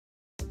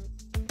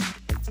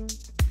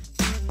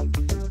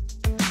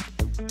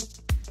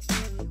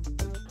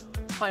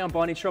Hi, I'm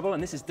Barney Trouble,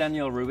 and this is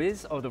Danielle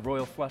Ruiz of the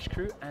Royal Flush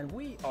Crew, and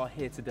we are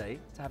here today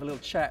to have a little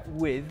chat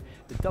with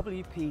the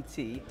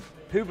WPT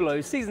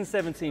Hublot Season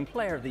 17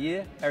 Player of the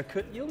Year,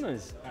 Erkut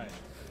Yilmaz. Hi.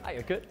 Hi,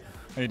 Erkut.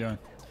 How you doing?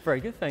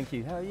 Very good, thank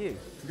you. How are you?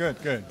 Good,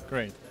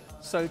 great.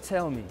 So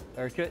tell me,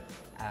 Erkut,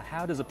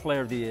 how does a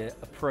Player of the Year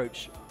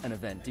approach an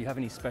event? Do you have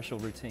any special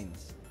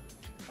routines?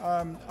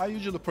 I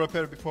usually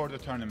prepare before the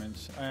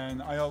tournaments,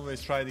 and I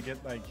always try to get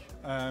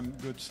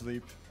good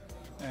sleep.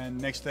 And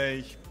next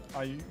day,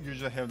 I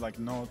usually have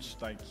notes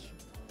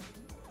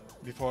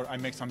before I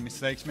make some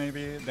mistakes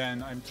maybe.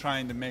 Then I'm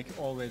trying to make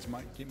always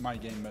my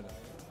game better.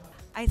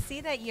 I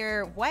see that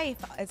your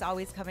wife is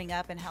always coming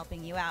up and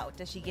helping you out.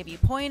 Does she give you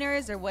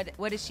pointers, or what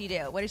does she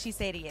do? What does she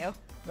say to you?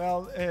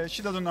 Well,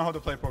 she doesn't know how to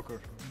play poker,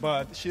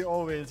 but she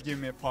always gives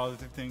me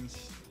positive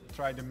things,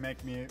 try to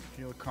make me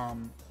feel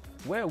calm.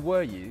 Where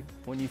were you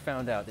when you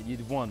found out that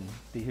you'd won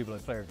the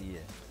Hublot Player of the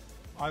Year?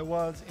 I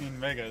was in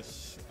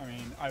Vegas.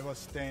 I was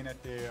staying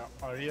at the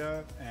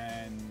area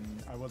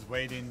and I was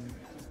waiting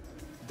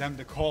them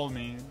to call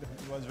me.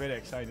 It was a very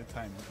exciting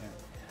time.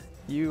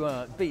 Yeah.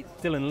 You beat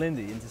Dylan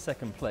Lindy into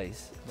second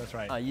place. That's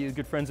right. Are you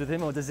good friends with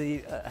him, or does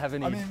he have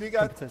any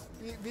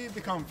we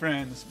become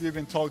friends. We've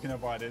been talking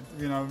about it.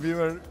 You know, we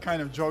were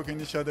kind of joking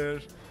each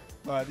other,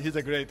 but he's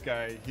a great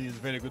guy. He's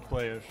a very good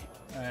player,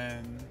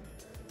 and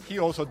he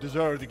also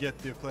deserved to get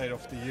the Player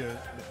of the Year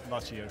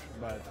last year.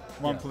 But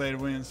one player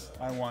wins,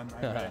 I won.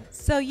 I win.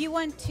 So you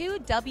won 2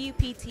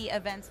 WPT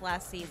events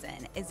last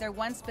season. Is there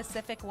one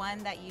specific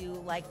one that you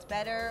liked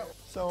better?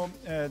 So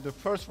the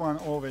first one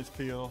always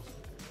feels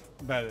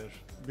better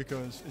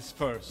because it's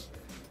first,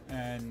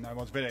 and I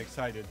was very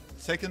excited.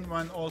 Second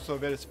one also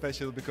very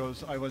special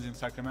because I was in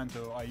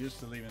Sacramento. I used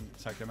to live in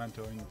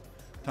Sacramento in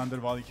Thunder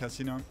Valley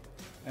Casino,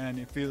 and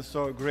it feels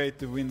so great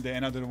to win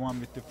another one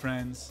with the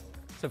friends.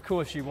 So of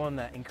course you won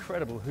that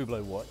incredible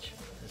Hublot watch.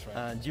 That's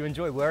right. Do you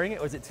enjoy wearing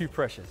it, or is it too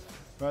precious?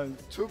 Well,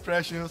 too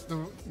precious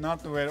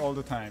not to wear all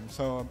the time.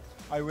 So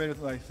I wear it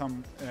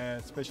some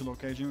special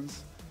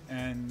occasions,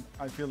 and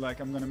I feel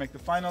like I'm going to make the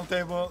final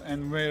table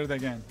and wear it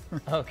again.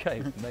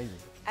 Okay, amazing.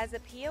 As a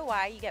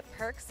POI, you get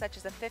perks such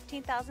as a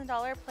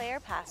 $15,000 player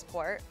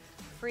passport,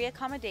 free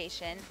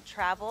accommodation,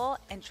 travel,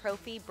 and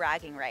trophy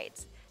bragging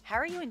rights. How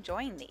are you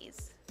enjoying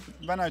these?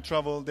 When I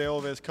travel, they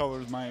always cover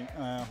my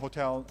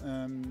hotel.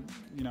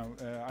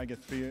 I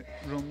get free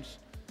rooms,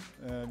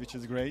 which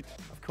is great.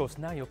 Of course,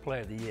 now you're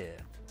Player of the Year.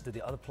 Do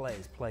the other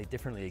players play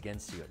differently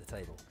against you at the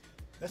table?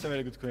 That's a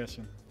very good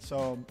question.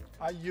 So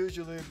I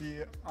usually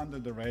be under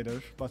the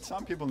radar, but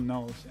some people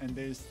know and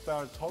they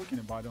start talking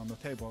about it on the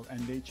table and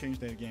they change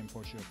their game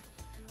for sure.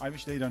 I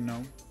wish they don't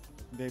know.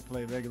 They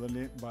play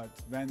regularly, but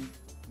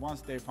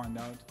once they find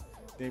out,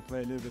 they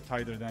play a little bit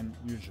tighter than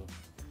usual,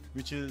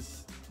 which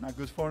is not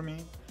good for me.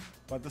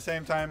 But at the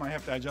same time, I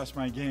have to adjust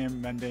my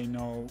game when they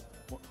know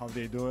how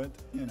they do it.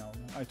 You know,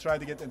 I try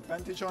to get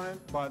advantage on it,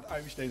 but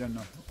I wish they don't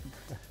know.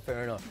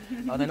 Fair enough.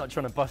 Are they not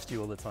trying to bust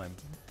you all the time?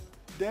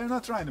 They're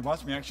not trying to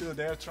bust me. Actually,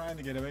 they're trying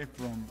to get away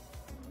from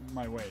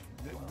my way,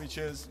 which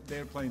is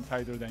they're playing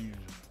tighter than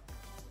usual.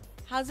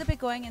 How's it been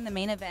going in the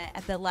main event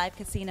at the Live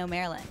Casino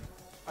Maryland?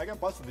 I got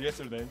busted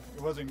yesterday.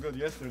 It wasn't good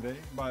yesterday,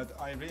 but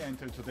I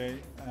re-entered today,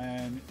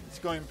 and it's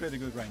going pretty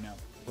good right now.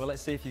 Well,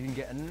 let's see if you can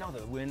get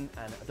another win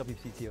at a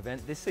WPT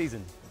event this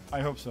season.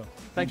 I hope so.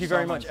 Thank you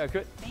very much,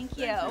 Erkut. Thank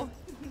you.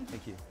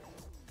 Thank you.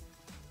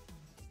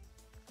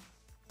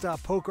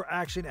 Poker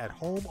action at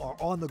home or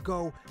on the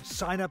go.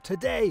 Sign up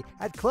today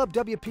at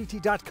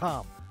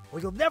ClubWPT.com,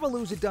 where you'll never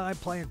lose a dime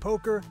playing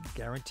poker,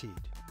 guaranteed.